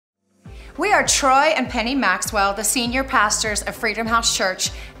We are Troy and Penny Maxwell, the senior pastors of Freedom House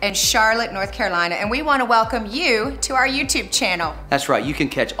Church in Charlotte, North Carolina, and we want to welcome you to our YouTube channel. That's right, you can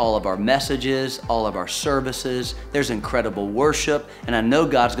catch all of our messages, all of our services. There's incredible worship, and I know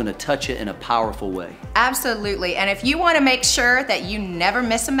God's going to touch it in a powerful way. Absolutely, and if you want to make sure that you never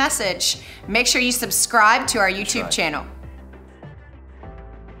miss a message, make sure you subscribe to our YouTube channel.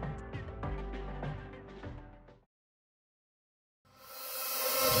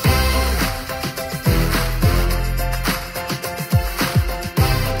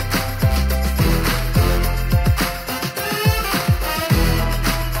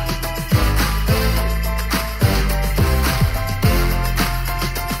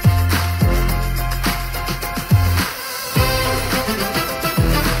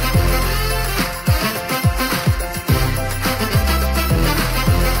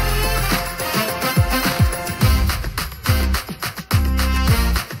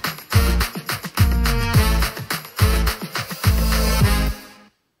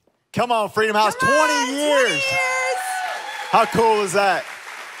 Come on, Freedom House, 20 years. How cool is that?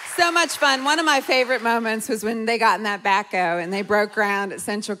 So much fun. One of my favorite moments was when they got in that backhoe and they broke ground at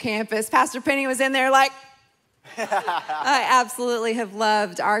Central Campus. Pastor Penny was in there like, I absolutely have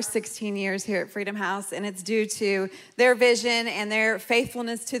loved our 16 years here at Freedom House, and it's due to their vision and their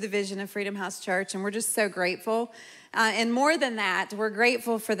faithfulness to the vision of Freedom House Church, and we're just so grateful. And more than that, we're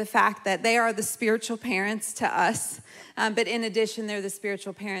grateful for the fact that they are the spiritual parents to us, but in addition, they're the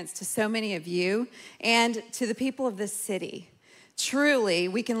spiritual parents to so many of you and to the people of this city. Truly,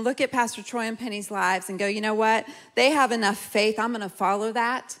 we can look at Pastor Troy and Penny's lives and go, you know what? They have enough faith. I'm going to follow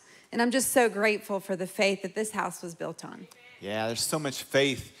that. And I'm just so grateful for the faith that this house was built on. Yeah, there's so much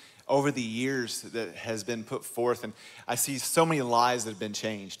faith over the years that has been put forth. And I see so many lives that have been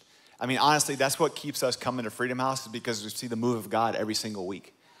changed. I mean, honestly, that's what keeps us coming to Freedom House, is because we see the move of God every single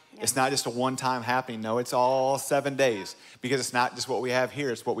week. Yes. It's not just a one-time happening. No, it's all 7 days, because it's not just what we have here.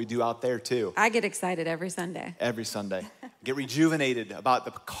 It's what we do out there, too. I get excited every Sunday. Every Sunday. Get rejuvenated about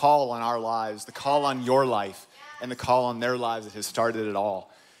the call on our lives, the call on your life, and the call on their lives that has started it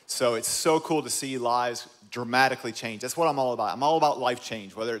all. So it's so cool to see lives dramatically change. That's what I'm all about. I'm all about life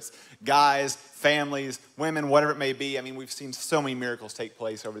change, whether it's guys, families, women, whatever it may be. I mean, we've seen so many miracles take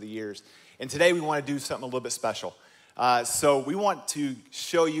place over the years. And today we want to do something a little bit special. So we want to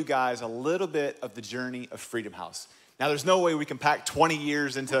show you guys a little bit of the journey of Freedom House. Now, there's no way we can pack 20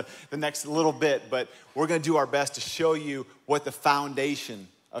 years into the next little bit, but we're going to do our best to show you what the foundation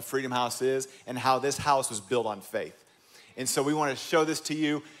of Freedom House is and how this house was built on faith. And so we want to show this to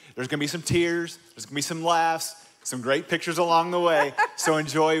you. There's going to be some tears. There's going to be some laughs, some great pictures along the way. So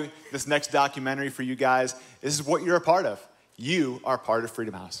enjoy this next documentary for you guys. This is what you're a part of. You are part of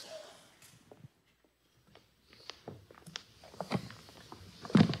Freedom House.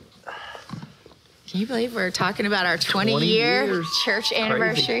 Can you believe we're talking about our 20-year church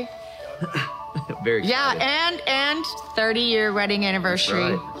anniversary? Very excited. Yeah, and 30-year wedding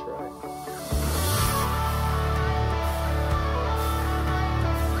anniversary. That's right.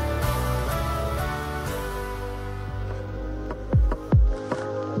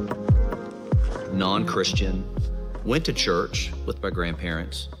 Non-Christian, went to church with my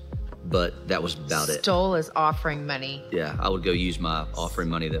grandparents, but that was about it. Stole his offering money. Yeah, I would go use my offering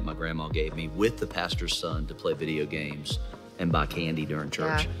money that my grandma gave me with the pastor's son to play video games and buy candy during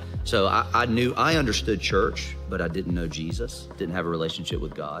church. Yeah. So I understood church, but I didn't know Jesus, didn't have a relationship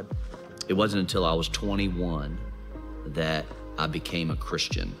with God. It wasn't until I was 21 that I became a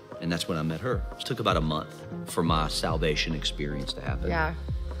Christian, and that's when I met her. It took about a month for my salvation experience to happen. Yeah.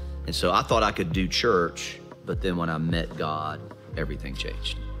 And so I thought I could do church, but then when I met God, everything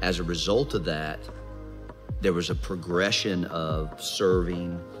changed. As a result of that, there was a progression of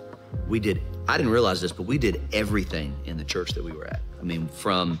serving. I didn't realize this, but we did everything in the church that we were at. I mean,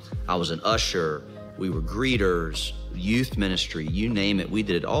 I was an usher, we were greeters, youth ministry, you name it, we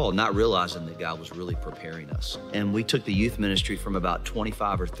did it all, not realizing that God was really preparing us. And we took the youth ministry from about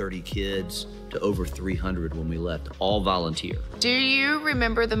 25 or 30 kids to over 300 when we left, all volunteer. Do you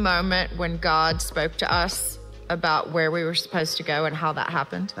remember the moment when God spoke to us about where we were supposed to go and how that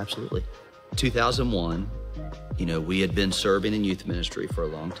happened? Absolutely. 2001, we had been serving in youth ministry for a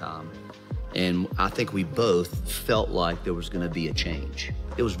long time. And I think we both felt like there was going to be a change.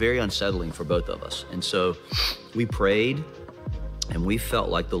 It was very unsettling for both of us. And so we prayed, and we felt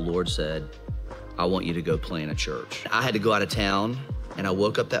like the Lord said, I want you to go plant a church. I had to go out of town, and I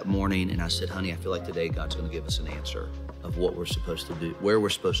woke up that morning and I said, honey, I feel like today God's going to give us an answer of what we're supposed to do, where we're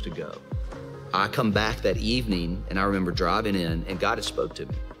supposed to go. I come back that evening, and I remember driving in, and God had spoke to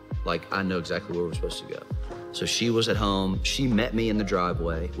me. Like, I know exactly where we're supposed to go. So she was at home. She met me in the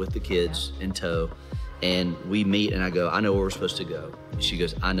driveway with the kids in tow. And we meet and I go, I know where we're supposed to go. And she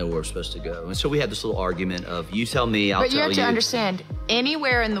goes, I know where we're supposed to go. And so we had this little argument of you tell me, I'll tell you. But you have to understand,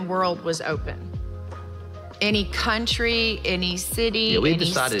 anywhere in the world was open. Any country, any city, we any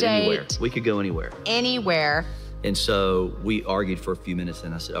decided state. anywhere. We could go anywhere. Anywhere. And so we argued for a few minutes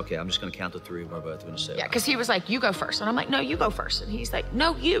and I said, okay, I'm just gonna count to 3. We're both gonna say. Yeah, because he was like, you go first. And I'm like, no, you go first. And he's like,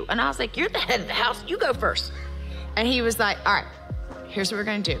 no, you. And I was like, you're the head of the house, you go first. And he was like, all right, here's what we're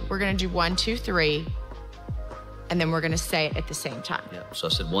gonna do. We're gonna do 1, 2, 3, and then we're gonna say it at the same time. Yeah, so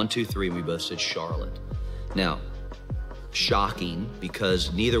I said 1, 2, 3, and we both said Charlotte. Now, shocking,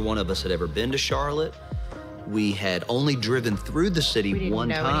 because neither one of us had ever been to Charlotte. We had only driven through the city one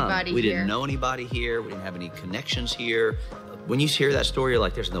time. We didn't know anybody here. We didn't have any connections here. When you hear that story, you're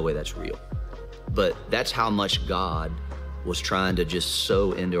like, there's no way that's real. But that's how much God was trying to just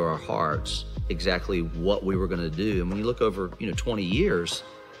sow into our hearts exactly what we were going to do. And when you look over, 20 years,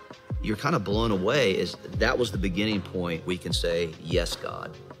 you're kind of blown away. As that was the beginning point. We can say, yes,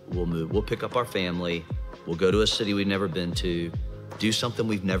 God, we'll move. We'll pick up our family. We'll go to a city we've never been to. Do something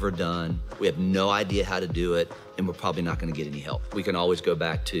we've never done. We have no idea how to do it, and we're probably not going to get any help. We can always go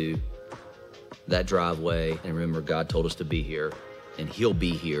back to that driveway and remember God told us to be here, and He'll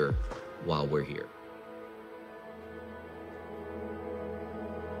be here while we're here.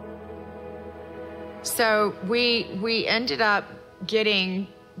 So we ended up getting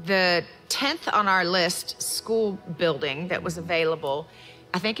the 10th on our list school building that was available.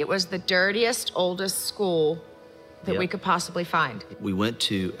 I think it was the dirtiest, oldest school that we could possibly find. We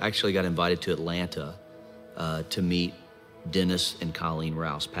actually got invited to Atlanta to meet Dennis and Colleen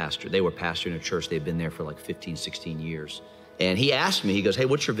Rouse, pastor. They were pastoring a church. They'd been there for like 15, 16 years. And he asked me, he goes, hey,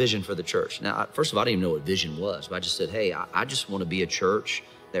 what's your vision for the church? Now, first of all, I didn't even know what vision was, but I just said, hey, I just want to be a church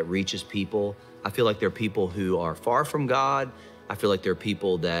that reaches people. I feel like there are people who are far from God. I feel like there are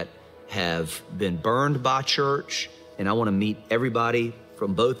people that have been burned by church, and I want to meet everybody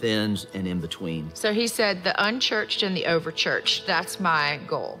from both ends and in between. So he said the unchurched and the overchurched. That's my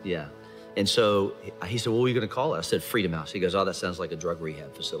goal. Yeah. And so he said, well, what are you going to call it? I said, Freedom House. He goes, oh, that sounds like a drug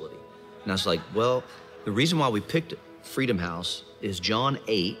rehab facility. And I was like, well, the reason why we picked Freedom House is John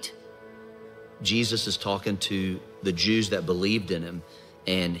 8. Jesus is talking to the Jews that believed in him.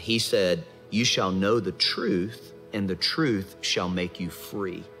 And he said, you shall know the truth, and the truth shall make you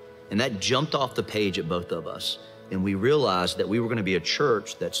free. And that jumped off the page at both of us. And we realized that we were going to be a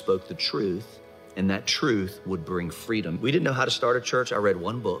church that spoke the truth, and that truth would bring freedom. We didn't know how to start a church. I read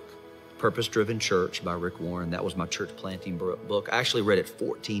one book, Purpose Driven Church by Rick Warren. That was my church planting book. I actually read it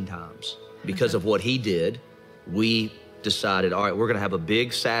 14 times. Because of what he did, we decided, all right, we're going to have a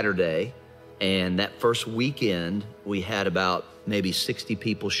big Saturday. And that first weekend, we had about maybe 60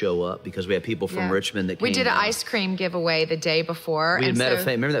 people show up because we had people from Richmond that came. We did an ice cream giveaway the day before. We had met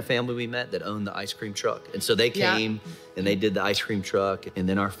remember that family we met that owned the ice cream truck? And so they came and they did the ice cream truck. And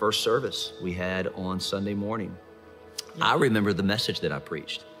then our first service we had on Sunday morning. I remember the message that I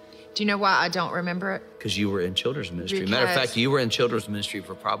preached. Do you know why I don't remember it? Because you were in children's ministry. Matter of fact, you were in children's ministry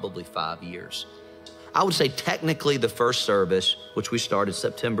for probably 5 years. I would say technically the first service, which we started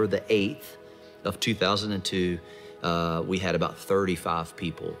September the 8th of 2002, we had about 35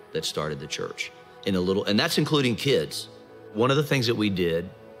 people that started the church and that's including kids. One of the things that we did,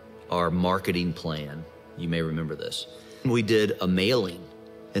 our marketing plan, you may remember this, we did a mailing.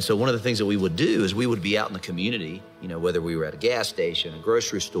 And so one of the things that we would do is we would be out in the community, whether we were at a gas station, a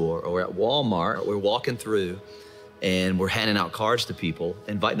grocery store, or at Walmart, we're walking through and we're handing out cards to people,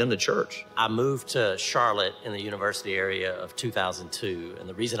 inviting them to church. I moved to Charlotte in the university area of 2002. And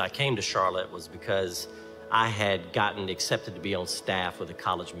the reason I came to Charlotte was because I had gotten accepted to be on staff with a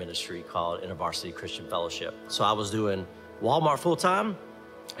college ministry called InterVarsity Christian Fellowship. So I was doing Walmart full-time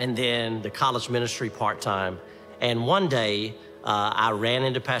and then the college ministry part-time. And one day I ran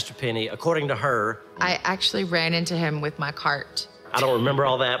into Pastor Penny, according to her. I actually ran into him with my cart. I don't remember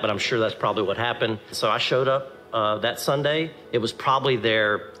all that, but I'm sure that's probably what happened. So I showed up that Sunday. It was probably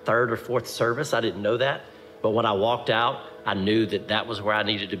their 3rd or 4th service. I didn't know that. But when I walked out, I knew that that was where I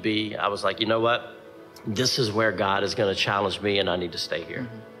needed to be. I was like, you know what? This is where God is going to challenge me, and I need to stay here.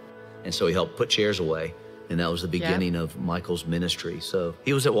 Mm-hmm. And so he helped put chairs away, and that was the beginning of Michael's ministry. So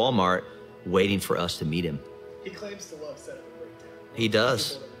he was at Walmart waiting for us to meet him. He claims to love setup and breakdown. He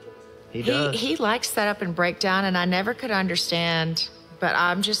does. He does. He likes setup and breakdown, and I never could understand, but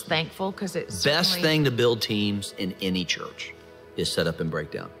I'm just thankful because it's best thing to build teams in any church is setup and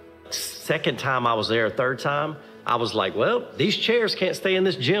breakdown. Second time I was there, third time, I was like, well, these chairs can't stay in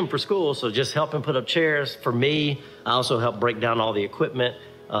this gym for school, so just help him put up chairs for me. I also helped break down all the equipment.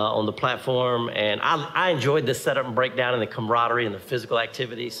 on the platform. And I enjoyed the setup and breakdown and the camaraderie and the physical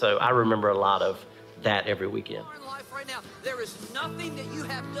activity. So I remember a lot of that every weekend. There is nothing that you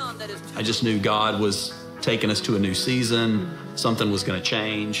have done that is I just knew God was taking us to a new season. Something was going to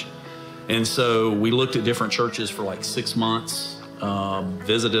change. And so we looked at different churches for like 6 months,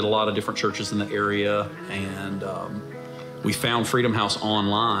 visited a lot of different churches in the area, and we found Freedom House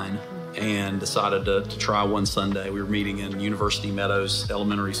online and decided to try one Sunday. We were meeting in University Meadows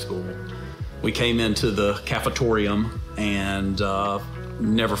Elementary School. We came into the cafetorium and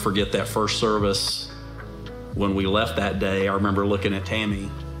never forget that first service. When we left that day, I remember looking at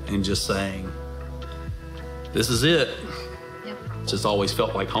Tammy and just saying, this is it. Yep. Just always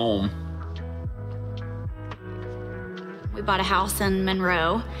felt like home. We bought a house in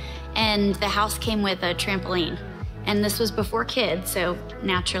Monroe, and the house came with a trampoline. And this was before kids, so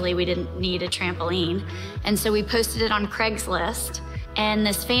naturally we didn't need a trampoline. And so we posted it on Craigslist, and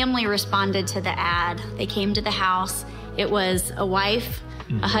this family responded to the ad. They came to the house. It was a wife,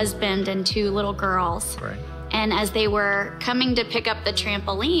 a husband, and 2 little girls. Right. And as they were coming to pick up the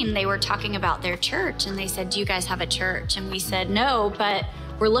trampoline, they were talking about their church, and they said, do you guys have a church? And we said, no, but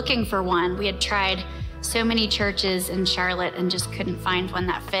we're looking for one. We had tried so many churches in Charlotte and just couldn't find one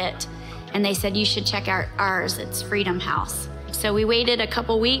that fit. And they said, you should check out ours, it's Freedom House. So we waited a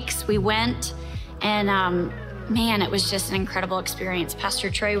couple weeks, we went, and man, it was just an incredible experience. Pastor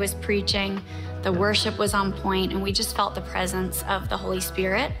Troy was preaching, the worship was on point, and we just felt the presence of the Holy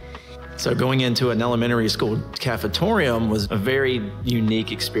Spirit. So going into an elementary school cafetorium was a very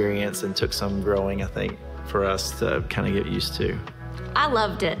unique experience and took some growing, I think, for us to kind of get used to. I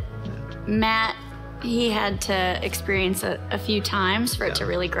loved it. Matt, he had to experience it a few times for it to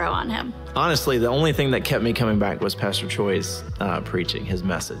really grow on him. Honestly, the only thing that kept me coming back was Pastor Troy's preaching, his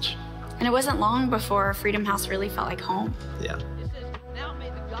message. And it wasn't long before Freedom House really felt like home. Yeah. now may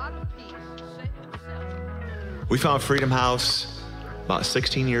the God of peace say himself. We found Freedom House about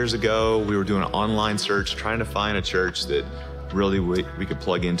 16 years ago. We were doing an online search, trying to find a church that really we could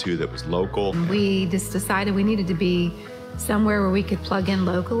plug into that was local. We just decided we needed to be somewhere where we could plug in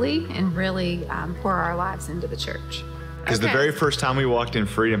locally and really pour our lives into the church. Because the very first time we walked in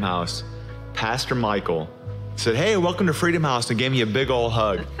Freedom House, Pastor Michael said, hey, welcome to Freedom House, and gave me a big old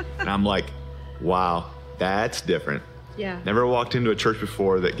hug. And I'm like, wow, that's different. Yeah. Never walked into a church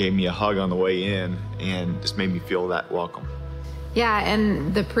before that gave me a hug on the way in and just made me feel that welcome. Yeah,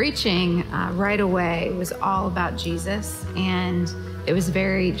 and the preaching right away was all about Jesus, and it was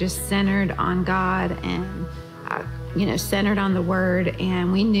very just centered on God and centered on the Word,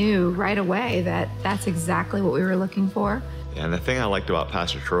 and we knew right away that that's exactly what we were looking for. And the thing I liked about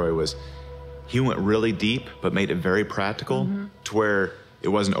Pastor Troy was he went really deep, but made it very practical to where it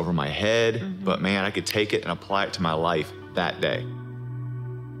wasn't over my head, but man, I could take it and apply it to my life that day.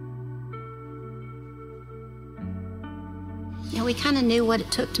 Yeah, we kind of knew what it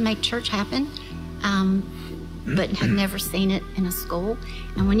took to make church happen, but had never seen it in a school.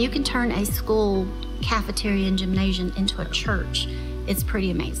 And when you can turn a school cafeteria and gymnasium into a church, it's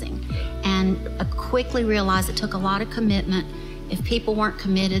pretty amazing. And I quickly realized it took a lot of commitment. If people weren't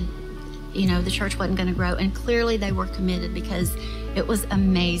committed, the church wasn't going to grow. And clearly they were committed because it was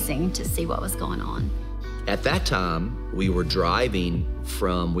amazing to see what was going on. At that time, we were driving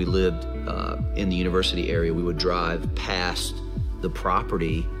we lived in the university area. We would drive past the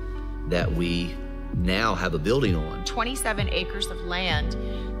property that we now have a building on. 27 acres of land.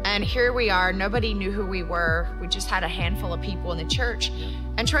 And here we are, nobody knew who we were. We just had a handful of people in the church.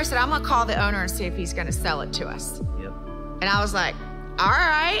 And Troy said, I'm gonna call the owner and see if he's gonna sell it to us. Yep. And I was like, all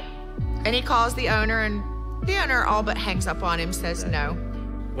right. And he calls the owner, and the owner all but hangs up on him, says no.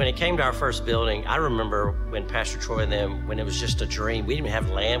 When it came to our first building, I remember when Pastor Troy and them, when it was just a dream, we didn't even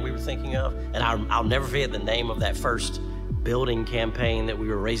have land we were thinking of. And I'll never forget the name of that first building campaign that we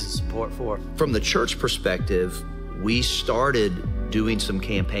were raising support for. From the church perspective, we started doing some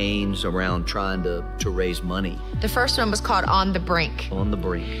campaigns around trying to raise money. The first one was called On the Brink. On the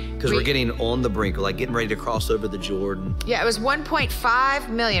brink. Because we're getting on the brink, like getting ready to cross over the Jordan. Yeah, it was 1.5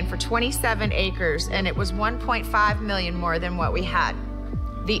 million for 27 acres, and it was 1.5 million more than what we had.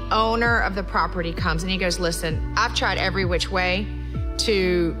 The owner of the property comes and he goes, listen, I've tried every which way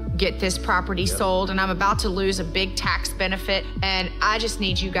to get this property sold, and I'm about to lose a big tax benefit, and I just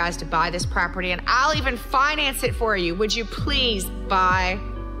need you guys to buy this property, and I'll even finance it for you. Would you please buy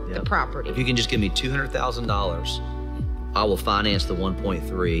the property? If you can just give me $200,000, I will finance the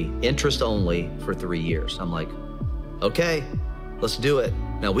 1.3, interest only, for 3 years. I'm like, okay, let's do it.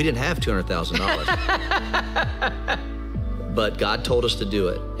 Now, we didn't have $200,000. but God told us to do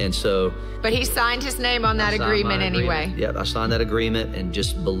it. And so. But he signed his name on that agreement anyway. Yeah, I signed that agreement and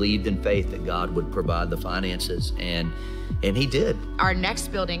just believed in faith that God would provide the finances, and he did. Our next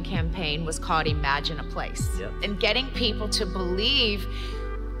building campaign was called Imagine a Place. Yep. And getting people to believe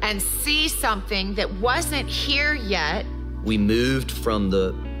and see something that wasn't here yet. We moved from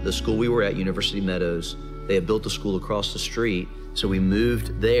the school we were at, University Meadows. They had built a school across the street, so we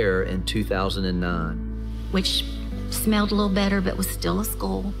moved there in 2009. Which smelled a little better, but was still a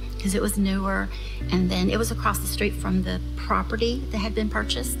school because it was newer. And then it was across the street from the property that had been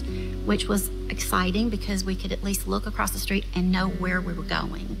purchased, which was exciting because we could at least look across the street and know where we were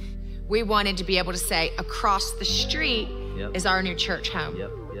going. We wanted to be able to say, across the street is our new church home.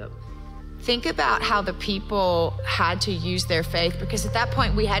 Yep. Think about how the people had to use their faith, because at that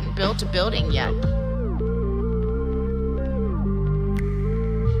point we hadn't built a building yet.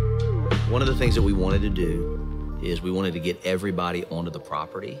 One of the things that we wanted to do is we wanted to get everybody onto the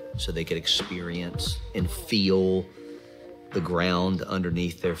property so they could experience and feel the ground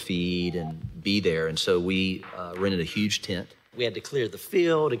underneath their feet and be there. And so we rented a huge tent. We had to clear the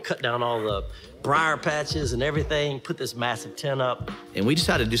field and cut down all the briar patches and everything, put this massive tent up. And we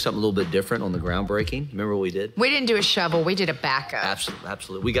decided to do something a little bit different on the groundbreaking. Remember what we did? We didn't do a shovel, we did a backhoe.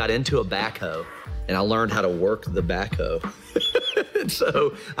 Absolutely. We got into a backhoe, and I learned how to work the backhoe. And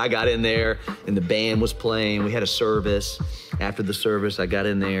so I got in there, and the band was playing. We had a service. After the service, I got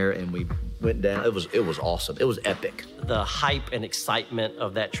in there, and we went down. It was awesome. It was epic. The hype and excitement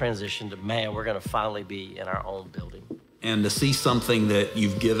of that transition to, man, we're gonna finally be in our own building. And to see something that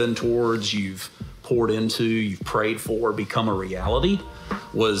you've given towards, you've poured into, you've prayed for become a reality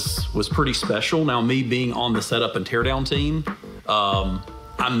was pretty special. Now, me being on the setup and teardown team,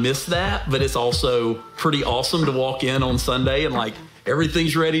 I miss that, but it's also pretty awesome to walk in on Sunday and like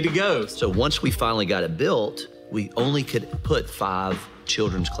everything's ready to go. So once we finally got it built, we only could put 5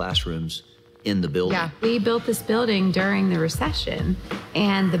 children's classrooms in the building. Yeah, we built this building during the recession,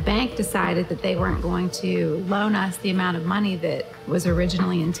 and the bank decided that they weren't going to loan us the amount of money that was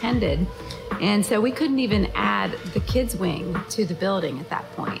originally intended. And so we couldn't even add the kids' wing to the building at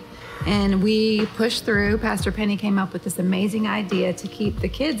that point. And we pushed through. Pastor Penny came up with this amazing idea to keep the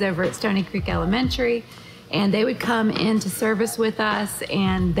kids over at Stony Creek Elementary, and they would come into service with us,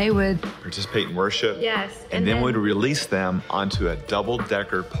 and they would participate in worship. Yes. And then we'd release them onto a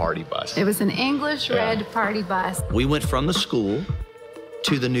double-decker party bus. It was an English red party bus. We went from the school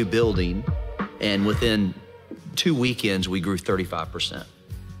to the new building, and within 2 weekends, we grew 35%.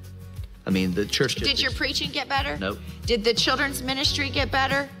 I mean, the church just... Did your preaching get better? Nope. Did the children's ministry get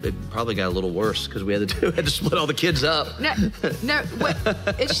better? It probably got a little worse because we had to split all the kids up. No,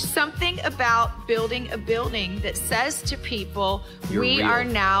 it's something about building a building that says to people, we are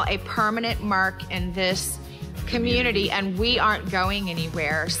now a permanent mark in this community and we aren't going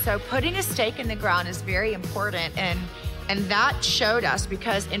anywhere. So putting a stake in the ground is very important, and that showed us,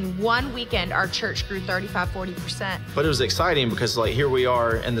 because in one weekend, our church grew 35–40%. But it was exciting because like here we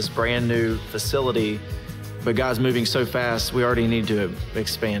are in this brand new facility, but God's moving so fast, we already need to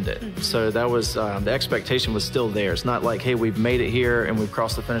expand it. Mm-hmm. So that was, the expectation was still there. It's not like, hey, we've made it here and we've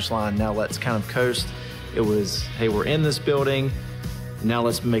crossed the finish line, now let's kind of coast. It was, hey, we're in this building, now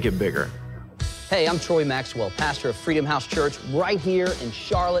let's make it bigger. Hey, I'm Troy Maxwell, pastor of Freedom House Church right here in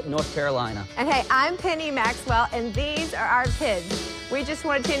Charlotte, North Carolina. And hey, I'm Penny Maxwell, and these are our kids. We just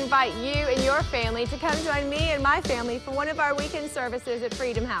wanted to invite you and your family to come join me and my family for one of our weekend services at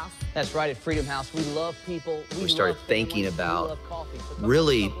Freedom House. That's right, at Freedom House, we love people. We started thinking about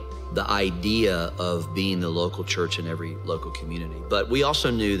really the idea of being the local church in every local community. But we also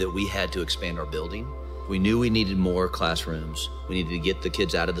knew that we had to expand our building. We knew we needed more classrooms. We needed to get the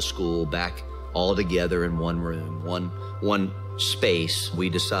kids out of the school back all together in one room, one space. We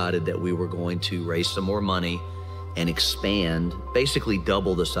decided that we were going to raise some more money and expand, basically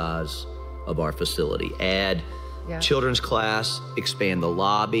double the size of our facility. Add children's class, expand the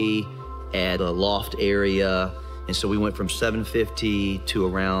lobby, add a loft area. And so we went from 750 to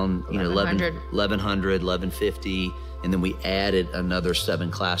around 1100, 1150. And then we added another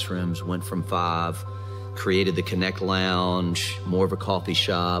 7 classrooms, went from 5, created the Connect Lounge, more of a coffee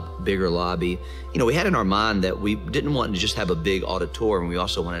shop, bigger lobby. We had in our mind that we didn't want to just have a big auditorium. We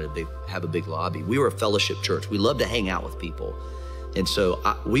also wanted to have a big lobby. We were a fellowship church. We love to hang out with people. And so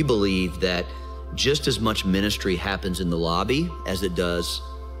we believe that just as much ministry happens in the lobby as it does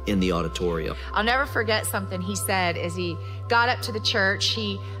in the auditorium. I'll never forget something he said as he got up to the church.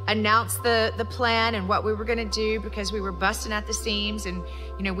 He announced the plan and what we were gonna do because we were busting at the seams and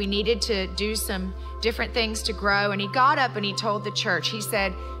we needed to do some different things to grow. And he got up and he told the church, he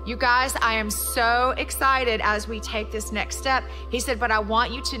said, "You guys, I am so excited as we take this next step." He said, "But I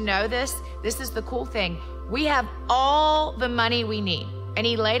want you to know this is the cool thing. We have all the money we need." And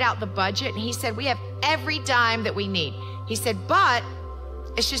he laid out the budget and he said, "We have every dime that we need." He said, "But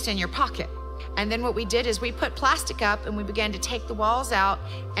it's just in your pocket." And then what we did is we put plastic up and we began to take the walls out,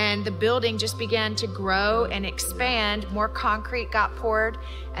 and the building just began to grow and expand. More concrete got poured,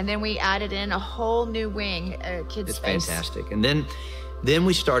 and then we added in a whole new wing, kids' space. It's fantastic. And then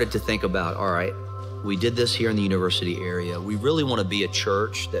we started to think about, all right, we did this here in the university area. We really want to be a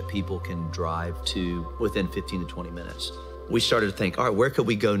church that people can drive to within 15 to 20 minutes. We started to think, all right, where could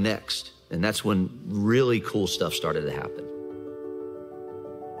we go next? And that's when really cool stuff started to happen.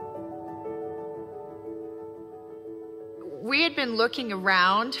 We had been looking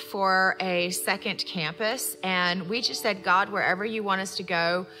around for a second campus, and we just said, "God, wherever you want us to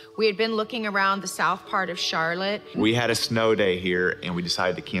go." We had been looking around the south part of Charlotte. We had a snow day here, and we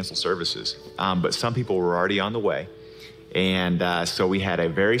decided to cancel services. But some people were already on the way. And so we had a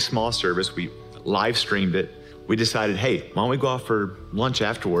very small service. We live streamed it. We decided, hey, why don't we go out for lunch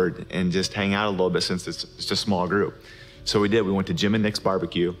afterward and just hang out a little bit since it's just a small group. So we did. We went to Jim and Nick's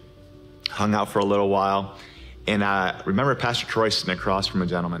barbecue, hung out for a little while. And I remember Pastor Troy sitting across from a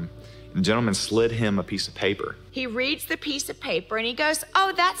gentleman. And the gentleman slid him a piece of paper. He reads the piece of paper and he goes,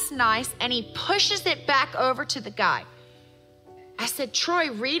 "Oh, that's nice." And he pushes it back over to the guy. I said,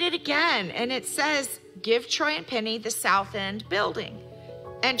 "Troy, read it again." And it says, "Give Troy and Penny the South End building."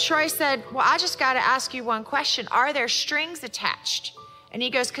 And Troy said, "Well, I just got to ask you one question. Are there strings attached?" And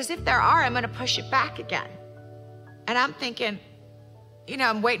he goes, "Because if there are, I'm going to push it back again." And I'm thinking,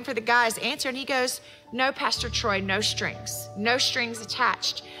 I'm waiting for the guy's answer. And he goes, "No, Pastor Troy, no strings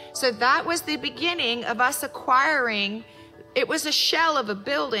attached." So that was the beginning of us acquiring. It was a shell of a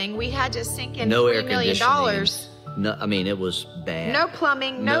building. We had to sink in $3 million. No, I mean, it was bad. No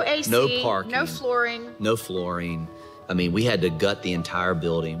plumbing, no AC, no parking, no flooring. No flooring. I mean, we had to gut the entire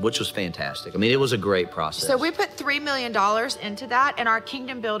building, which was fantastic. I mean, it was a great process. So we put $3 million into that, and our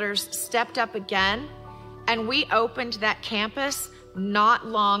kingdom builders stepped up again, and we opened that campus. Not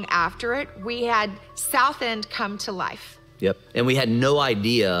long after it, we had South End come to life. Yep, and we had no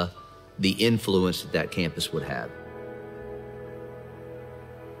idea the influence that campus would have.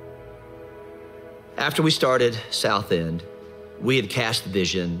 After we started South End, we had cast the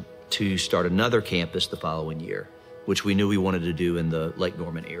vision to start another campus the following year, which we knew we wanted to do in the Lake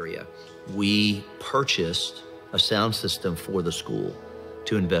Norman area. We purchased a sound system for the school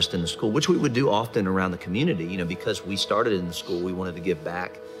to invest in the school, which we would do often around the community, because we started in the school, we wanted to give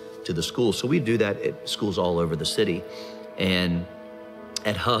back to the school. So we do that at schools all over the city. And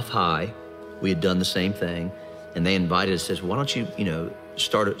at Huff High, we had done the same thing. And they invited us, says, "Why don't you,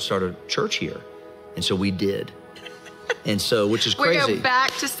 start a church here?" And so we did. And so, which is crazy. We go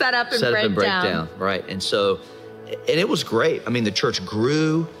back to set up and break down. Right. And so, and it was great. I mean, the church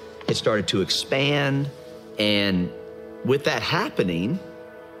grew, it started to expand. And with that happening,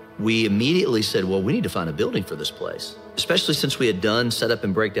 we immediately said, well, we need to find a building for this place. Especially since we had done set up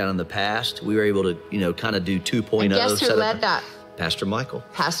and breakdown in the past, we were able to, kind of do 2.0. And guess who led that? Pastor Michael.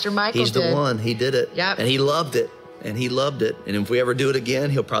 Pastor Michael He's the one. He did it. Yep. And he loved it. And if we ever do it again,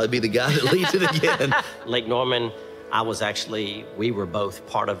 he'll probably be the guy that leads it again. Lake Norman, we were both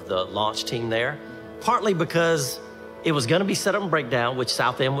part of the launch team there, partly because it was going to be set up and breakdown, which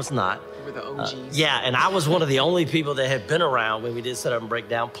South End was not. We're the OGs. And I was one of the only people that had been around when we did set up and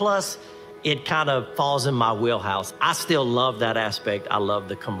breakdown. Plus, it kind of falls in my wheelhouse. I still love that aspect. I love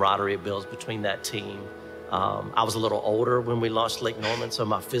the camaraderie it builds between that team. I was a little older when we launched Lake Norman, so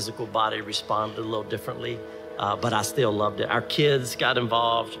my physical body responded a little differently, but I still loved it. Our kids got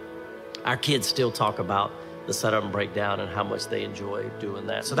involved. Our kids still talk about the setup and breakdown and how much they enjoy doing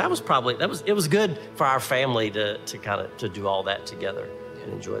that. So it was good for our family to do all that together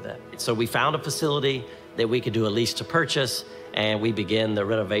and enjoy that. So we found a facility that we could do a lease to purchase, and we began the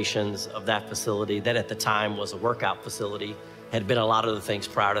renovations of that facility that at the time was a workout facility. Had been a lot of the things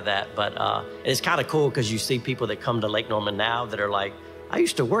prior to that, but it's kind of cool because you see people that come to Lake Norman now that are like, I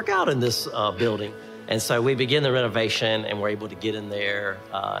used to work out in this building. And so we began the renovation and we're able to get in there,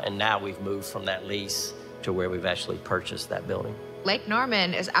 and now we've moved from that lease to where we've actually purchased that building. Lake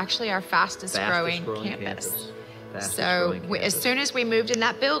Norman is actually our fastest growing campus. So as soon as we moved in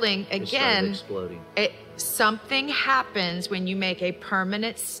that building, again, something happens when you make a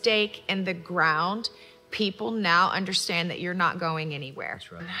permanent stake in the ground people now understand that you're not going anywhere.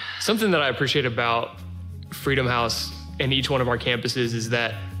 That's right. Something that I appreciate about Freedom House and each one of our campuses is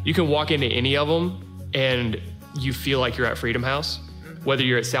that you can walk into any of them and you feel like you're at Freedom House, whether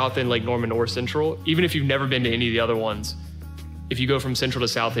you're at South End, Lake Norman, or Central. Even if you've never been to any of the other ones, if you go from Central to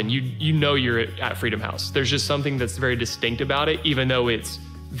South End, you know you're at Freedom House. There's just something that's very distinct about it, even though it's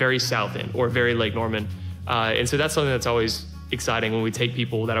very South End or very Lake Norman. And so that's something that's always exciting when we take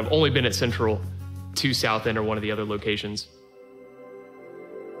people that have only been at Central to South End or one of the other locations.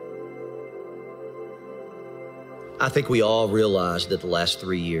 I think we all realize that the last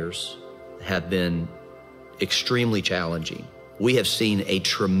 3 years have been extremely challenging. We have seen a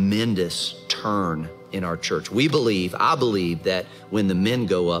tremendous turn in our church. I believe that when the men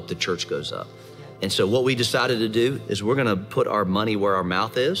go up, the church goes up. And so what we decided to do is we're gonna put our money where our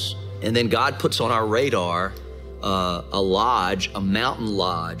mouth is, and then God puts on our radar a lodge, a mountain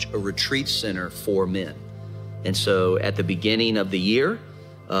lodge, a retreat center for men. And so at the beginning of the year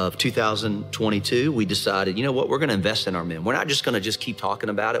of 2022, we decided, you know what, we're gonna invest in our men. We're not just gonna keep talking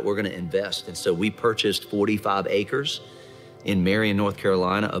about it, we're gonna invest. And so we purchased 45 acres in Marion, North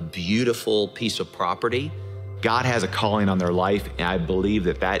Carolina, a beautiful piece of property. God has a calling on their life, and I believe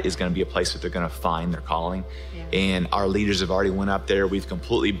that that is going to be a place that they're going to find their calling. Yeah. And our leaders have already went up there. We've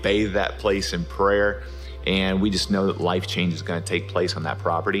completely bathed that place in prayer, and we just know that life change is going to take place on that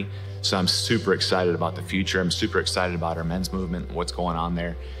property. So I'm super excited about the future. I'm super excited about our men's movement and what's going on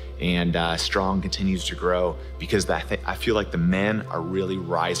there. And Strong continues to grow because I feel like the men are really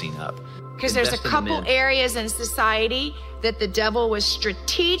rising up. Because there's a couple areas in society that the devil was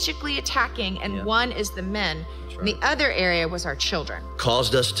strategically attacking, and one is the men. Right. And the other area was our children.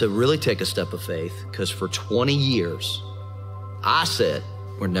 Caused us to really take a step of faith, because for 20 years, I said,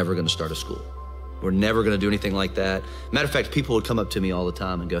 we're never gonna start a school. We're never gonna do anything like that. Matter of fact, people would come up to me all the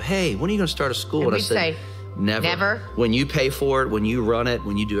time and go, hey, when are you gonna start a school? And I said, never. Never. When you pay for it, when you run it,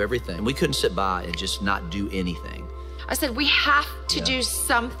 when you do everything. We couldn't sit by and just not do anything. I said, we have to do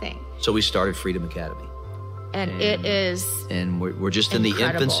something. So we started Freedom Academy. And it is And we're just in the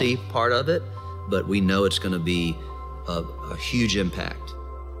infancy part of it, but we know it's gonna be a huge impact.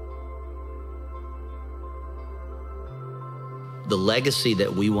 The legacy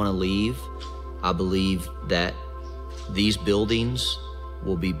that we wanna leave, I believe that these buildings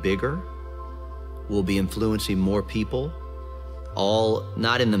will be bigger, will be influencing more people, all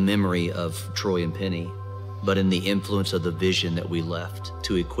not in the memory of Troy and Penny, but in the influence of the vision that we left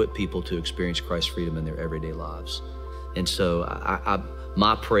to equip people to experience Christ's freedom in their everyday lives. And so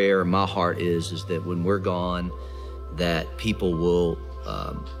my prayer, my heart is that when we're gone, that people will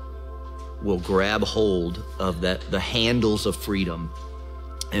grab hold of the handles of freedom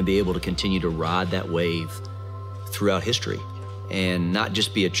and be able to continue to ride that wave throughout history, and not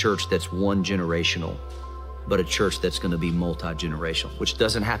just be a church that's one generational, but a church that's gonna be multi-generational, which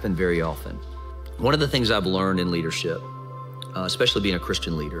doesn't happen very often. One of the things I've learned in leadership, especially being a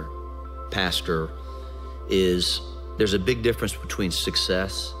Christian leader, pastor, is there's a big difference between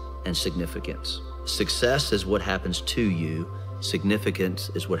success and significance. Success is what happens to you. Significance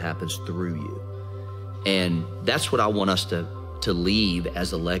is what happens through you. And that's what I want us to leave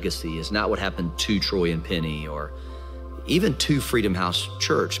as a legacy, is not what happened to Troy and Penny or even to Freedom House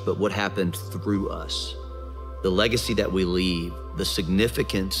Church, but what happened through us. The legacy that we leave, the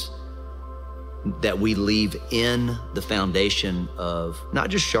significance that we leave in the foundation of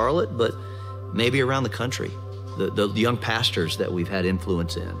not just Charlotte, but maybe around the country, the young pastors that we've had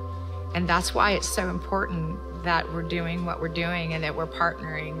influence in. And that's why it's so important that we're doing what we're doing and that we're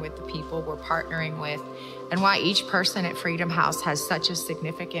partnering with the people we're partnering with, and why each person at Freedom House has such a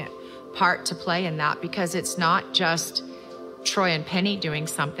significant part to play in that, because it's not just Troy and Penny doing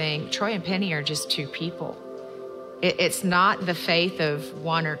something. Troy and Penny are just two people. It's not the faith of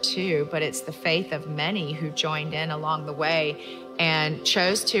one or two, but it's the faith of many who joined in along the way and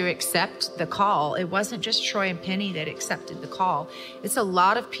chose to accept the call. It wasn't just Troy and Penny that accepted the call. It's a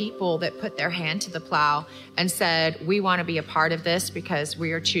lot of people that put their hand to the plow and said, we want to be a part of this because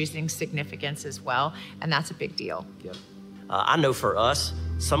we are choosing significance as well. And that's a big deal. Yep. I know for us,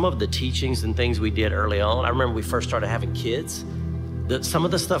 some of the teachings and things we did early on, I remember we first started having kids, some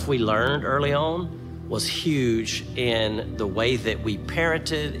of the stuff we learned early on was huge in the way that we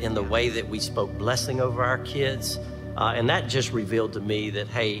parented, in the way that we spoke blessing over our kids. And that just revealed to me that,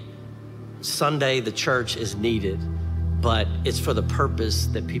 hey, Sunday the church is needed, but it's for the purpose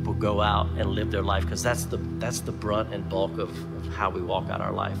that people go out and live their life, because that's the brunt and bulk of how we walk out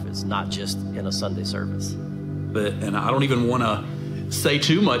our life. It's not just in a Sunday service. And I don't even want to say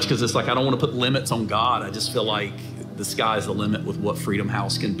too much, because it's like I don't want to put limits on God. I just feel like the sky's the limit with what Freedom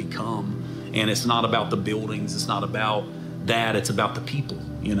House can become. And it's not about the buildings, it's not about that, it's about the people.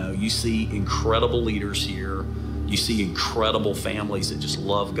 You know, you see incredible leaders here. You see incredible families that just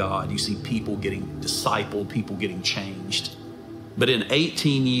love God. You see people getting discipled, people getting changed. But in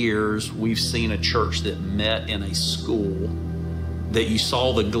 18 years, we've seen a church that met in a school that you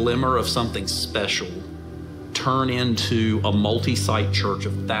saw the glimmer of something special turn into a multi-site church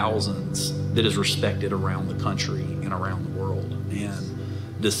of thousands that is respected around the country and around the world.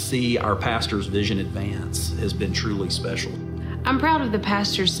 And to see our pastor's vision advance has been truly special. I'm proud of the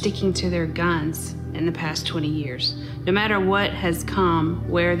pastors sticking to their guns in the past 20 years. No matter what has come,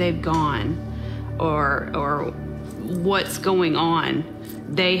 where they've gone, or what's going on,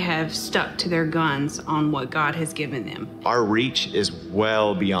 they have stuck to their guns on what God has given them. Our reach is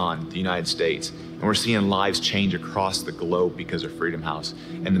well beyond the United States, and we're seeing lives change across the globe because of Freedom House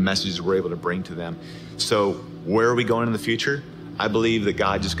and the messages we're able to bring to them. So where are we going in the future? I believe that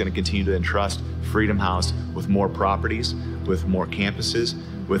God's just going to continue to entrust Freedom House with more properties, with more campuses,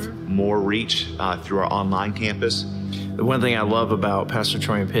 with more reach through our online campus. The one thing I love about Pastor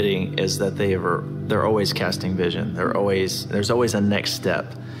Troy and Pitty is that they're always casting vision. There's always a next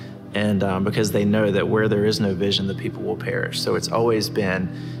step. And because they know that where there is no vision, the people will perish. So it's always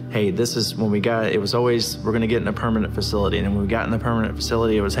been, hey, this is when it was always, we're going to get in a permanent facility. And then when we got in the permanent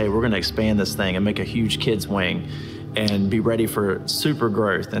facility, it was, hey, we're going to expand this thing and make a huge kids wing and be ready for super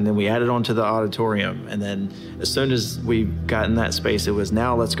growth. And then we added on to the auditorium. And then as soon as we got in that space, it was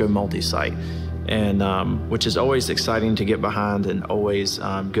now let's go multi-site. And which is always exciting to get behind, and always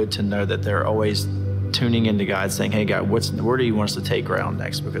good to know that they're always tuning into God, saying, hey God, where do you want us to take ground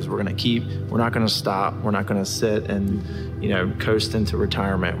next? Because we're not going to stop. We're not going to sit and, coast into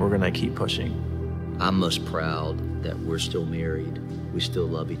retirement. We're going to keep pushing. I'm most proud that we're still married, we still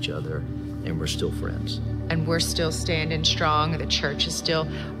love each other, and we're still friends. And we're still standing strong. The church is still,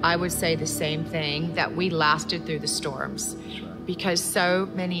 I would say the same thing, that we lasted through the storms. Because so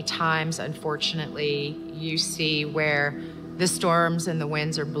many times, unfortunately, you see where the storms and the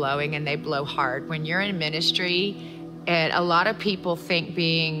winds are blowing, and they blow hard. When you're in ministry, and a lot of people think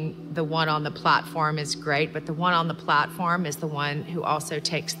being the one on the platform is great, but the one on the platform is the one who also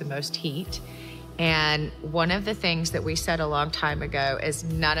takes the most heat. And one of the things that we said a long time ago is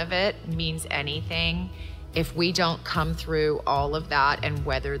none of it means anything if we don't come through all of that and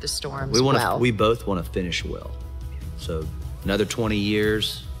weather the storms well. We both want to finish well. So another 20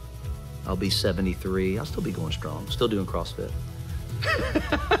 years, I'll be 73. I'll still be going strong, still doing CrossFit.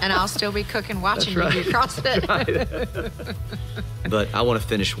 And I'll still be cooking, watching you do CrossFit. Right. But I want to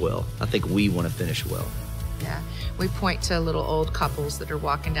finish well. I think we want to finish well. Yeah. We point to little old couples that are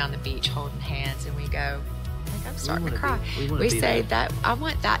walking down the beach holding hands, and we go, I'm starting to cry. We say that I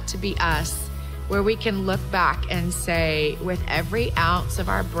want that to be us, where we can look back and say, with every ounce of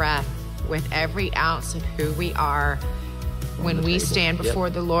our breath, with every ounce of who we are, when we stand before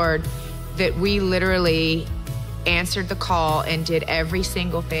the Lord, that we literally answered the call and did every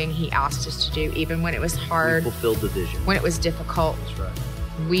single thing He asked us to do, even when it was hard. We fulfilled the vision. When it was difficult. That's right.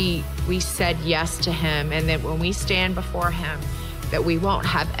 We said yes to Him, and that when we stand before Him, that we won't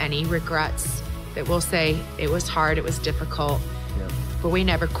have any regrets, that we'll say it was hard, it was difficult, but we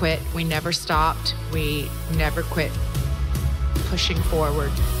never quit, we never stopped, we never quit pushing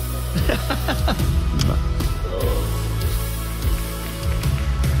forward.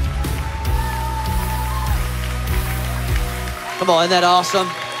 Come on, isn't that awesome?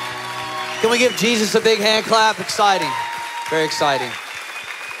 Can we give Jesus a big hand clap? Exciting, very exciting.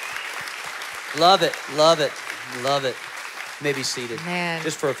 Love it, love it, love it. You may be seated. Man.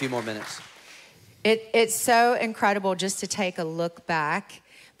 Just for a few more minutes. It's so incredible just to take a look back,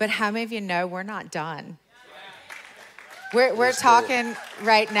 but how many of you know we're not done? We're talking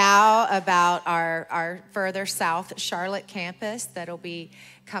right now about our further south Charlotte campus that'll be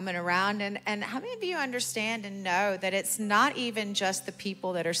coming around. And how many of you understand and know that it's not even just the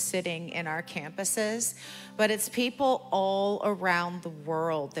people that are sitting in our campuses, but it's people all around the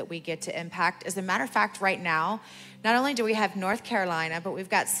world that we get to impact. As a matter of fact, right now, not only do we have North Carolina, but we've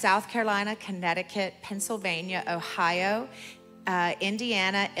got South Carolina, Connecticut, Pennsylvania, Ohio,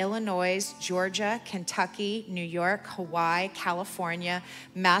 Indiana, Illinois, Georgia, Kentucky, New York, Hawaii, California,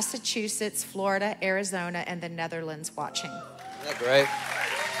 Massachusetts, Florida, Arizona, and the Netherlands watching. Isn't that great?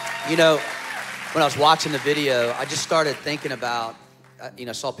 You know, when I was watching the video, I just started thinking about,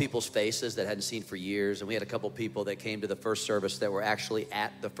 saw people's faces that I hadn't seen for years, and we had a couple people that came to the first service that were actually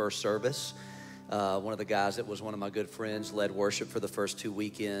at the first service. One of the guys that was one of my good friends led worship for the first 2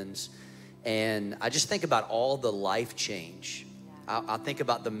 weekends. And I just think about all the life change. I think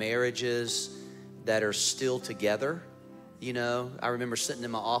about the marriages that are still together You know, I remember sitting in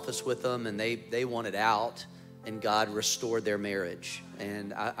my office with them, and they wanted out, and God restored their marriage.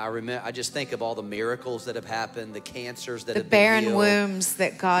 And I remember, I just think of all the miracles that have happened, the cancers that have been healed. The barren wombs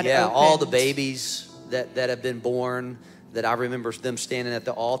that God opened. all the babies that have been born, that I remember them standing at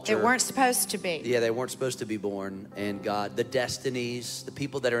the altar. They weren't supposed to be. Yeah, they weren't supposed to be born. And God, the destinies, the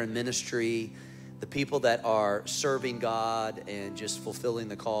people that are in ministry, the people that are serving God and just fulfilling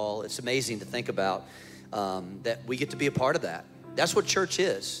the call. It's amazing to think about that we get to be a part of that. That's what church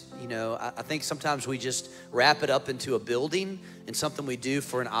is. You know, I think sometimes we just wrap it up into a building and something we do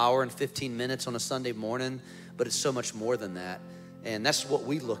for an hour and 15 minutes on a Sunday morning, but it's so much more than that. And that's what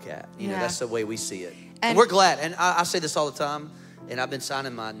we look at. You know, that's the way we see it. And we're glad. And I say this all the time, and I've been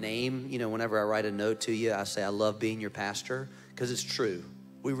signing my name, you know, whenever I write a note to you, I say I love being your pastor, because it's true.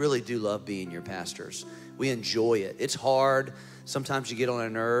 We really do love being your pastors. We enjoy it. It's hard. Sometimes you get on our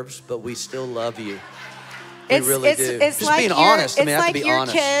nerves, but we still love you. We really do. It's just like being honest. I mean, I have to be your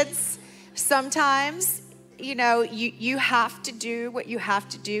honest. Kids, sometimes, you know, you have to do what you have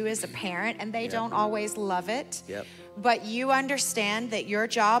to do as a parent, and they don't always love it. Yep. But you understand that your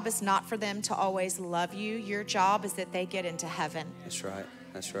job is not for them to always love you. Your job is that they get into heaven. That's right.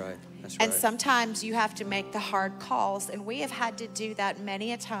 That's right. That's right. And sometimes you have to make the hard calls, and we have had to do that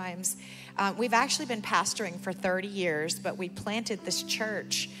many a times. We've actually been pastoring for 30 years, but we planted this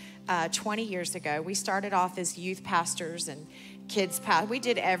church 20 years ago. We started off as youth pastors and kids pastors. We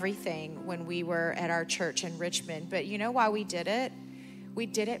did everything when we were at our church in Richmond. But you know why we did it? We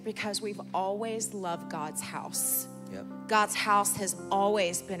did it because we've always loved God's house. Yep. God's house has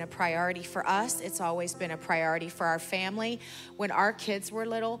always been a priority for us. It's always been a priority for our family. When our kids were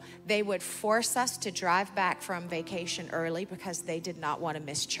little, they would force us to drive back from vacation early because they did not want to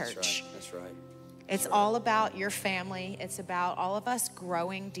miss church. That's right. It's all about your family. It's about all of us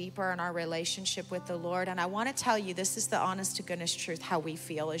growing deeper in our relationship with the Lord. And I want to tell you, this is the honest to goodness truth, how we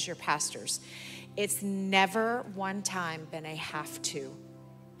feel as your pastors. It's never one time been a have to.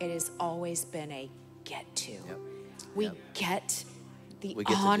 It has always been a get to. Yep. We get the We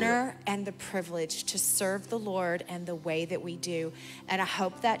get to do honor and the privilege to serve the Lord and the way that we do. And I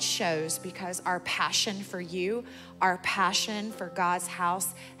hope that shows, because our passion for you, our passion for God's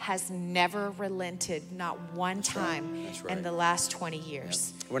house has never relented, not one time in the last 20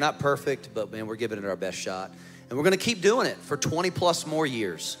 years. We're not perfect, but man, we're giving it our best shot. And we're going to keep doing it for 20 plus more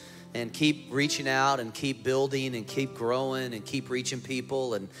years, and keep reaching out and keep building and keep growing and keep reaching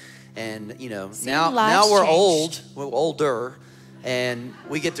people. And you know, now we're old, we're older, and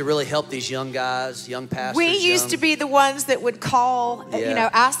we get to really help these young guys, young pastors. We used to be the ones that would call, Yeah. you know,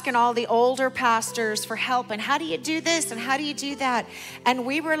 asking all the older pastors for help. And how do you do this? And how do you do that? And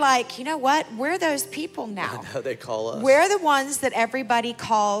we were like, you know what? We're those people now. I know they call us. We're the ones that everybody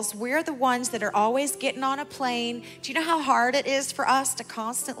calls. We're the ones that are always getting on a plane. Do you know how hard it is for us to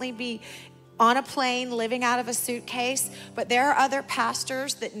constantly be on a plane, living out of a suitcase? But there are other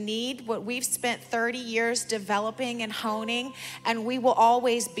pastors that need what we've spent 30 years developing and honing, and we will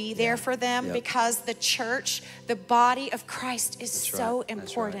always be there for them, because the church, the body of Christ, is so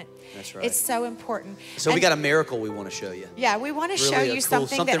important. That's right. It's so important. So we got a miracle we want to show you. Yeah, we want to Really show a you cool,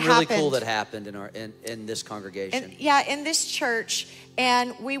 something that really happened. cool that happened in this congregation. In this church.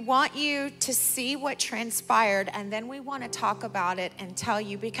 And we want you to see what transpired, and then we want to talk about it and tell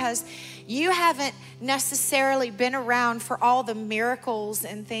you, because you haven't necessarily been around for all the miracles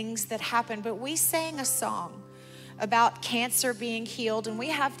and things that happened, but we sang a song about cancer being healed, and we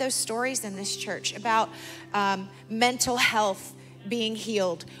have those stories in this church about mental health being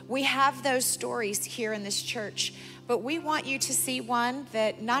healed. We have those stories here in this church, but we want you to see one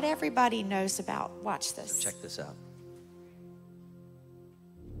that not everybody knows about. Watch this. Check this out.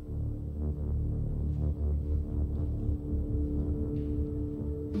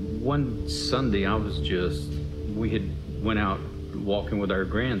 One Sunday, we had went out walking with our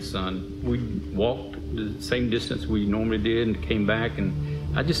grandson. We walked the same distance we normally did and came back,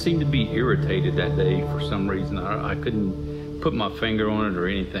 and I just seemed to be irritated that day for some reason. I couldn't put my finger on it or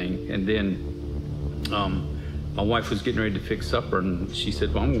anything. And then my wife was getting ready to fix supper, and she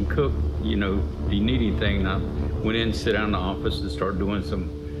said, well, I'm gonna cook, you know, do you need anything? And I went in, sit down in the office, and started doing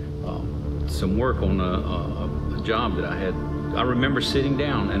some work on a job that I had. I remember sitting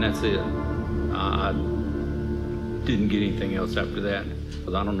down, and that's it. I didn't get anything else after that,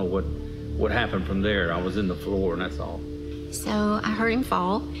 because I don't know what happened from there. I was in the floor, and that's all. So I heard him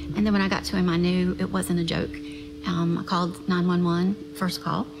fall, and then when I got to him, I knew it wasn't a joke. I called 911, first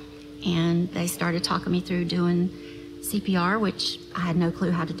call, and they started talking me through doing CPR, which I had no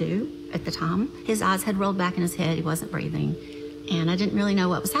clue how to do at the time. His eyes had rolled back in his head. He wasn't breathing, and I didn't really know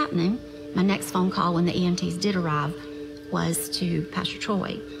what was happening. My next phone call, when the EMTs did arrive, was to Pastor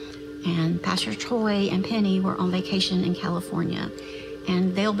Troy. And Pastor Troy and Penny were on vacation in California.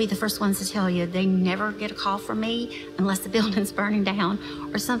 And they'll be the first ones to tell you they never get a call from me unless the building's burning down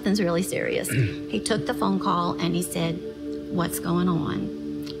or something's really serious. He took the phone call and he said, "What's going on?"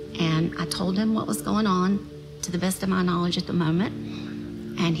 And I told him what was going on to the best of my knowledge at the moment.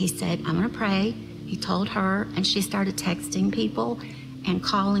 And he said, "I'm going to pray." He told her, and she started texting people and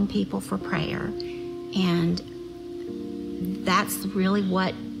calling people for prayer. And that's really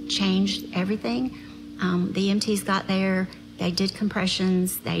what changed everything. The EMTs got there. They did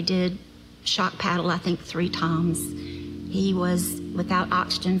compressions. They did shock paddle, I think, 3 times. He was without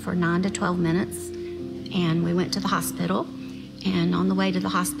oxygen for 9 to 12 minutes. And we went to the hospital. And on the way to the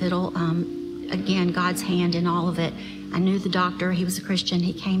hospital, again, God's hand in all of it. I knew the doctor. He was a Christian.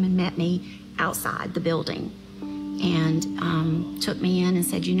 He came and met me outside the building and took me in and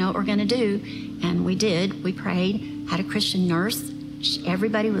said, "You know what we're going to do?" And we did. We prayed, had a Christian nurse.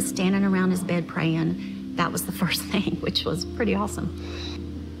 Everybody was standing around his bed praying. That was the first thing, which was pretty awesome.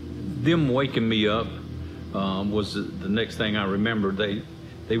 Them waking me up was the next thing I remember.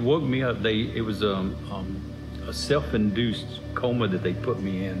 They woke me up. It was a self-induced coma that they put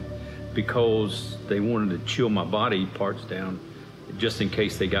me in because they wanted to chill my body parts down just in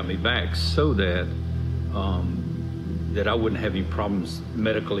case they got me back, so that that I wouldn't have any problems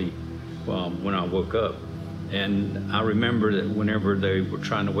medically when I woke up. And I remember that whenever they were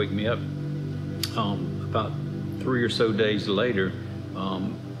trying to wake me up, about 3 or so days later,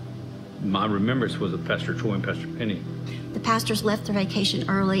 my remembrance was of Pastor Troy and Pastor Penny. The pastors left their vacation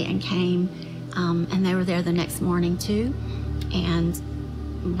early and came, and they were there the next morning too. And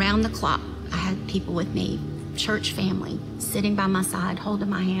round the clock, I had people with me, church family, sitting by my side, holding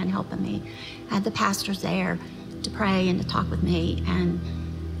my hand, helping me. I had the pastors there to pray and to talk with me, and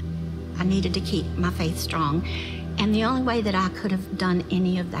I needed to keep my faith strong. And the only way that I could have done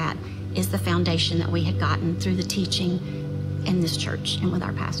any of that is the foundation that we had gotten through the teaching in this church and with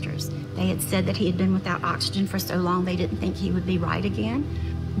our pastors. They had said that he had been without oxygen for so long they didn't think he would be right again,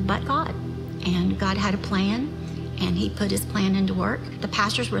 but God. And God had a plan, and he put his plan into work. The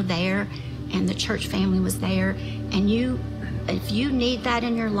pastors were there, and the church family was there, and if you need that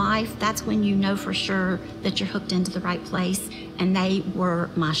in your life, that's when you know for sure that you're hooked into the right place. And they were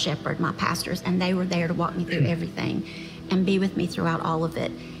my shepherd, my pastors, and they were there to walk me through everything and be with me throughout all of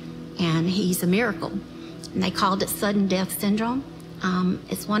it. And he's a miracle. And they called it sudden death syndrome.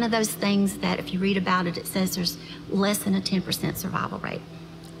 It's one of those things that if you read about it, it says there's less than a 10% survival rate,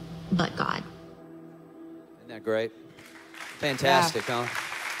 but God. Isn't that great? Fantastic, Yeah.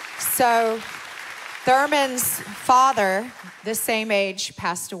 huh? So Thurman's father, the same age,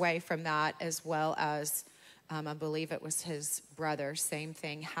 passed away from that, as well as I believe it was his brother. Same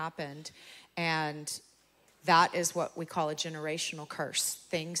thing happened. And that is what we call a generational curse.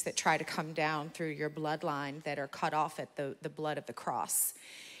 Things that try to come down through your bloodline that are cut off at the blood of the cross.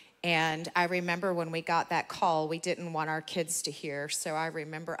 And I remember when we got that call, we didn't want our kids to hear. So I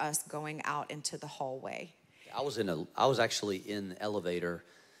remember us going out into the hallway. I was actually in the elevator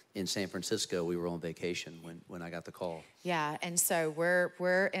in San Francisco. We were on vacation when I got the call. Yeah, and so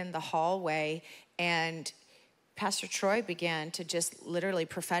we're in the hallway, and Pastor Troy began to just literally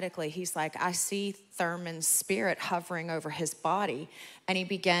prophetically, he's like, "I see Thurman's spirit hovering over his body." And he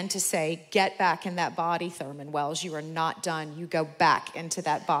began to say, "Get back in that body, Thurman Wells. You are not done. You go back into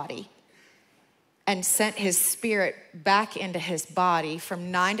that body." And sent his spirit back into his body.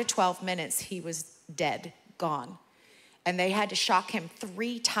 From 9 to 12 minutes, he was dead, gone. And they had to shock him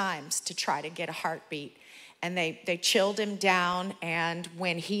 3 times to try to get a heartbeat. And they chilled him down. And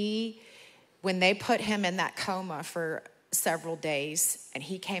when they put him in that coma for several days and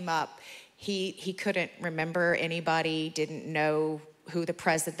he came up, he couldn't remember anybody, didn't know who the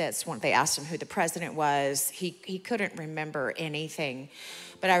president, when they asked him who the president was, he couldn't remember anything.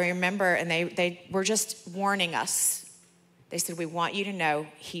 But I remember, and they were just warning us. They said, "We want you to know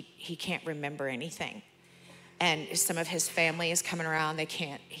he can't remember anything. And some of his family is coming around,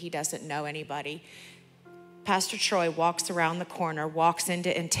 he doesn't know anybody." Pastor Troy walks around the corner, walks into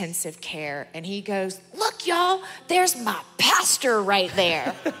intensive care, and he goes, "Look, y'all, there's my pastor right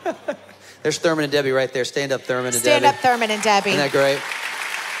there." There's Thurman and Debbie right there. Stand up, Thurman and Stand Debbie. up, Thurman and Debbie. Isn't that great?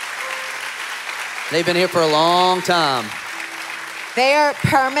 They've been here for a long time. They are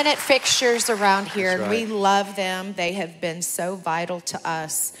permanent fixtures around here, That's and right. we love them. They have been so vital to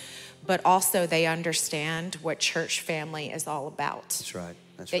us, but also they understand what church family is all about. That's right.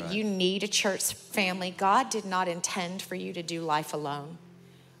 That's That right. you need a church family. God did not intend for you to do life alone.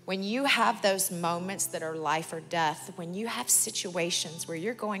 When you have those moments that are life or death, when you have situations where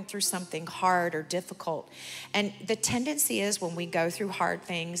you're going through something hard or difficult, and the tendency is when we go through hard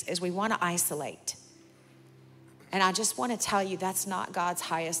things is we want to isolate. And I just want to tell you that's not God's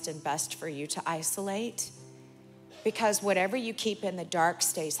highest and best for you to isolate, because whatever you keep in the dark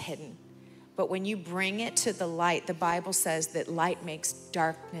stays hidden. But when you bring it to the light, the Bible says that light makes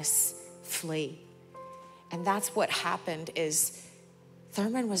darkness flee. And that's what happened is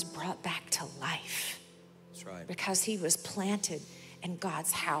Thurman was brought back to life. That's right. Because he was planted in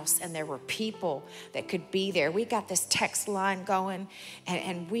God's house and there were people that could be there. We got this text line going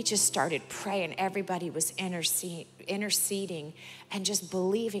and we just started praying. Everybody was interceding and just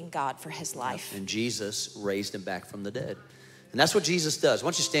believing God for his life. And Jesus raised him back from the dead. And that's what Jesus does. Why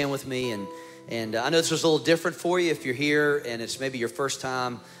don't you stand with me? And I know this was a little different for you if you're here and it's maybe your first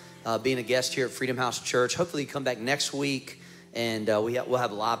time being a guest here at Freedom House Church. Hopefully you come back next week and we'll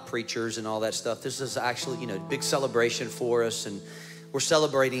have live preachers and all that stuff. This is actually, a big celebration for us. And we're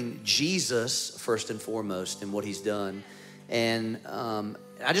celebrating Jesus first and foremost and what he's done. And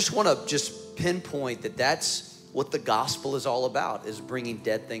I just want to just pinpoint that that's what the gospel is all about, is bringing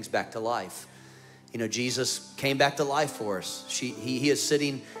dead things back to life. Jesus came back to life for us. He is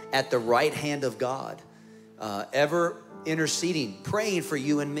sitting at the right hand of God, ever interceding, praying for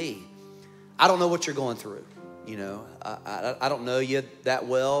you and me. I don't know what you're going through. I don't know you that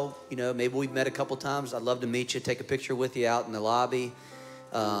well. Maybe we've met a couple times. I'd love to meet you, take a picture with you out in the lobby.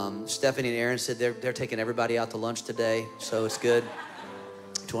 Stephanie and Aaron said they're taking everybody out to lunch today, so it's good.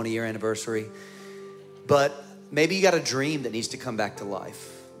 20-year anniversary. But maybe you got a dream that needs to come back to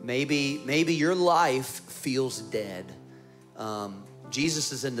life. Maybe your life feels dead.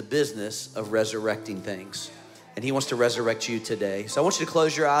 Jesus is in the business of resurrecting things, and he wants to resurrect you today. So I want you to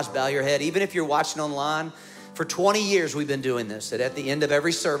close your eyes, bow your head. Even if you're watching online, for 20 years we've been doing this, that at the end of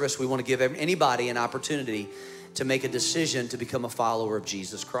every service we want to give anybody an opportunity to make a decision to become a follower of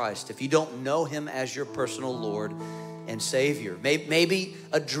Jesus Christ. If you don't know him as your personal Lord and Savior, maybe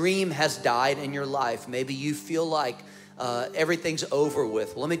a dream has died in your life. Maybe you feel like everything's over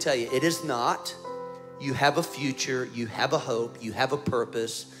with. Well, let me tell you, it is not. You have a future, you have a hope, you have a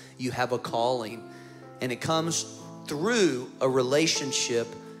purpose, you have a calling, and it comes through a relationship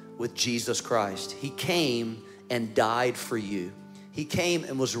with Jesus Christ. He came and died for you. He came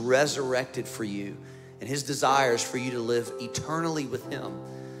and was resurrected for you, and his desire is for you to live eternally with him.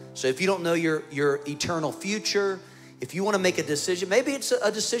 So if you don't know your eternal future, if you want to make a decision, maybe it's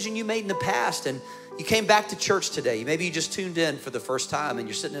a decision you made in the past and you came back to church today. Maybe you just tuned in for the first time and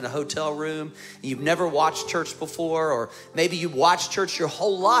you're sitting in a hotel room and you've never watched church before, or maybe you've watched church your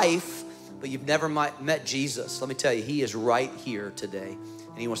whole life, but you've never met Jesus. Let me tell you, he is right here today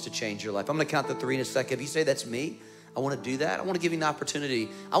and he wants to change your life. I'm going to count to 3 in a second. If you say, that's me, I want to do that. I want to give you an opportunity.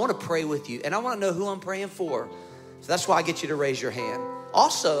 I want to pray with you and I want to know who I'm praying for. So that's why I get you to raise your hand.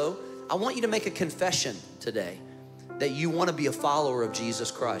 Also, I want you to make a confession today that you want to be a follower of Jesus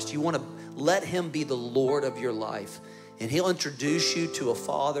Christ. You want to let him be the Lord of your life. And he'll introduce you to a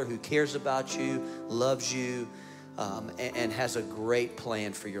Father who cares about you, loves you, and has a great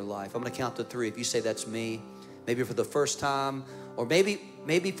plan for your life. I'm going to count to 3. If you say that's me, maybe for the first time, or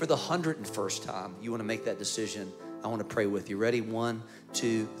maybe for the 101st time, you want to make that decision. I want to pray with you. Ready? 1,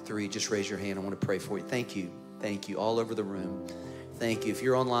 2, 3. Just raise your hand. I want to pray for you. Thank you. Thank you. All over the room. Thank you. If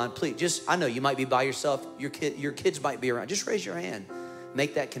you're online, please I know you might be by yourself. Your kids might be around. Just raise your hand.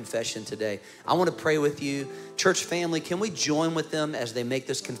 Make that confession today. I want to pray with you. Church family, can we join with them as they make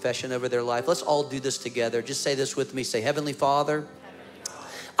this confession over their life? Let's all do this together. Just say this with me. Say, Heavenly Father,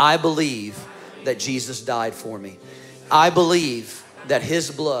 I believe that Jesus died for me. I believe that his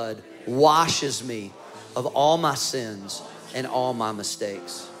blood washes me of all my sins and all my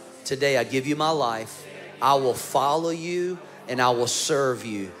mistakes. Today, I give you my life. I will follow you and I will serve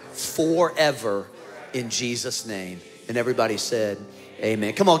you forever in Jesus' name. And everybody said,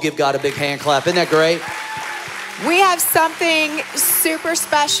 amen. Come on, give God a big hand clap. Isn't that great? We have something super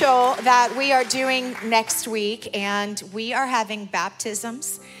special that we are doing next week, and we are having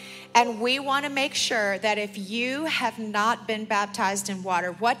baptisms. And we want to make sure that if you have not been baptized in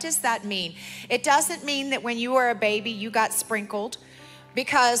water, what does that mean? It doesn't mean that when you were a baby, you got sprinkled.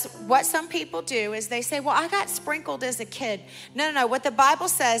 Because what some people do is they say, well, I got sprinkled as a kid. No. What the Bible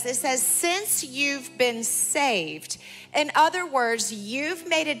says, it says, since you've been saved. In other words, you've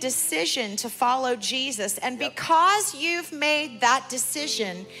made a decision to follow Jesus. And because you've made that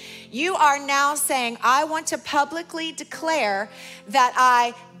decision, you are now saying, I want to publicly declare that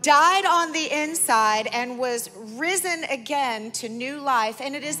I died on the inside and was risen again to new life.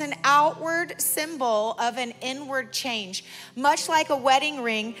 And it is an outward symbol of an inward change. Much like a wedding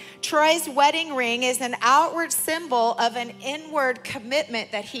ring, Troy's wedding ring is an outward symbol of an inward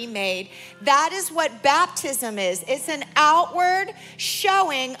commitment that he made. That is what baptism is. It's an outward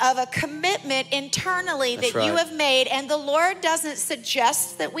showing of a commitment internally that you have made. And the Lord doesn't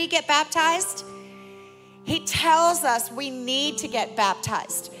suggest that we get baptized. He tells us we need to get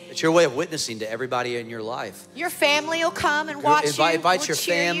baptized. It's your way of witnessing to everybody in your life. Your family will come and watch you. Invite your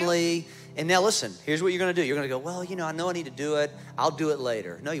family. And now listen, here's what you're going to do. You're going to go, well, you know, I know I need to do it. I'll do it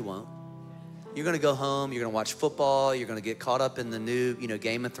later. No, you won't. You're going to go home. You're going to watch football. You're going to get caught up in the new,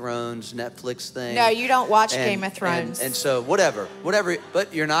 Game of Thrones, Netflix thing. No, you don't watch Game of Thrones. And so whatever,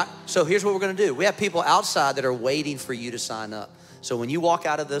 but you're not. So here's what we're going to do. We have people outside that are waiting for you to sign up. So when you walk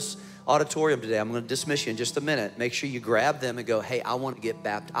out of this auditorium today, I'm going to dismiss you in just a minute. Make sure you grab them and go, hey, I want to get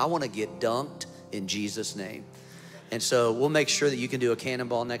baptized. I want to get dunked in Jesus' name. And so we'll make sure that you can do a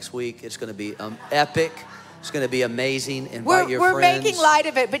cannonball next week. It's going to be epic. It's going to be amazing. Invite your friends. We're making light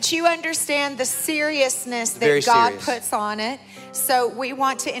of it, but you understand the seriousness that God puts on it. So we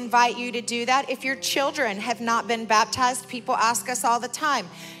want to invite you to do that. If your children have not been baptized, people ask us all the time,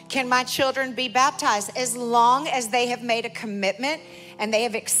 can my children be baptized? As long as they have made a commitment and they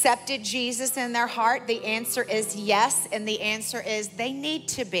have accepted Jesus in their heart, the answer is yes, and the answer is they need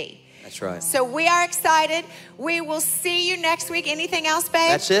to be. That's right. So we are excited. We will see you next week. Anything else,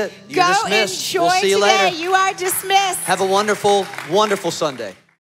 babe? That's it. Go enjoy we'll see you today. later. You are dismissed. Have a wonderful, wonderful Sunday.